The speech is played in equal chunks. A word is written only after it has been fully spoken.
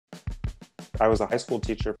I was a high school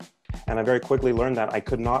teacher, and I very quickly learned that I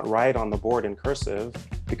could not write on the board in cursive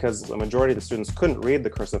because the majority of the students couldn't read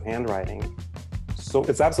the cursive handwriting. So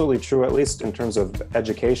it's absolutely true, at least in terms of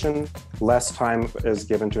education, less time is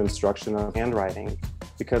given to instruction of handwriting,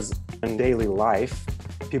 because in daily life,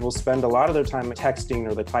 people spend a lot of their time texting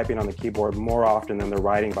or they're typing on the keyboard more often than they're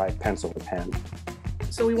writing by pencil or pen.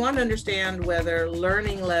 So we want to understand whether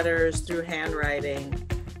learning letters through handwriting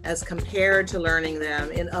as compared to learning them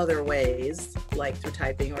in other ways, like through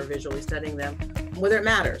typing or visually studying them, whether it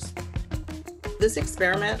matters. This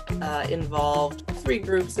experiment involved 3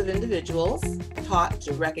 groups of individuals taught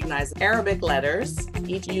to recognize Arabic letters,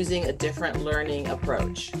 each using a different learning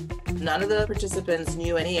approach. None of the participants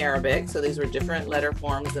knew any Arabic, so these were different letter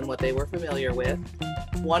forms than what they were familiar with.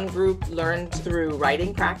 One group learned through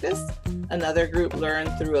writing practice, another group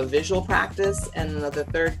learned through a visual practice, and another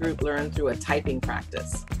third group learned through a typing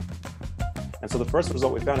practice. And so the first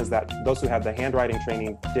result we found is that those who had the handwriting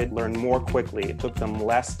training did learn more quickly. It took them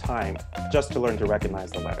less time just to learn to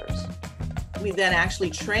recognize the letters. We then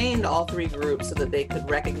actually trained all 3 groups so that they could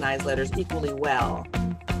recognize letters equally well.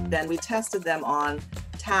 Then we tested them on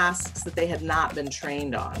tasks that they had not been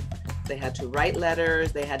trained on. They had to write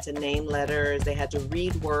letters, they had to name letters, they had to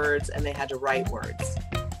read words, and they had to write words.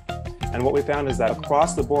 And what we found is that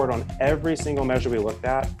across the board on every single measure we looked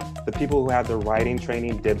at, the people who had the writing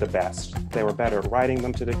training did the best. They were better at writing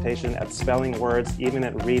them to dictation, at spelling words, even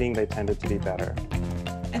at reading they tended to be better.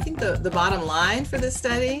 I think the bottom line for this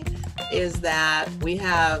study is that we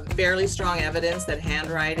have fairly strong evidence that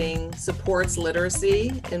handwriting supports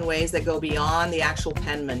literacy in ways that go beyond the actual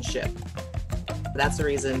penmanship. That's a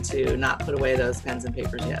reason to not put away those pens and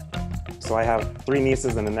papers yet. So I have 3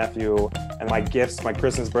 nieces and a nephew, and my gifts, my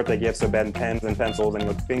Christmas birthday gifts have been pens and pencils and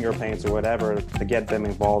with finger paints or whatever to get them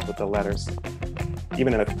involved with the letters,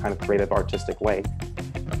 even in a kind of creative, artistic way.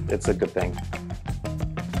 It's a good thing.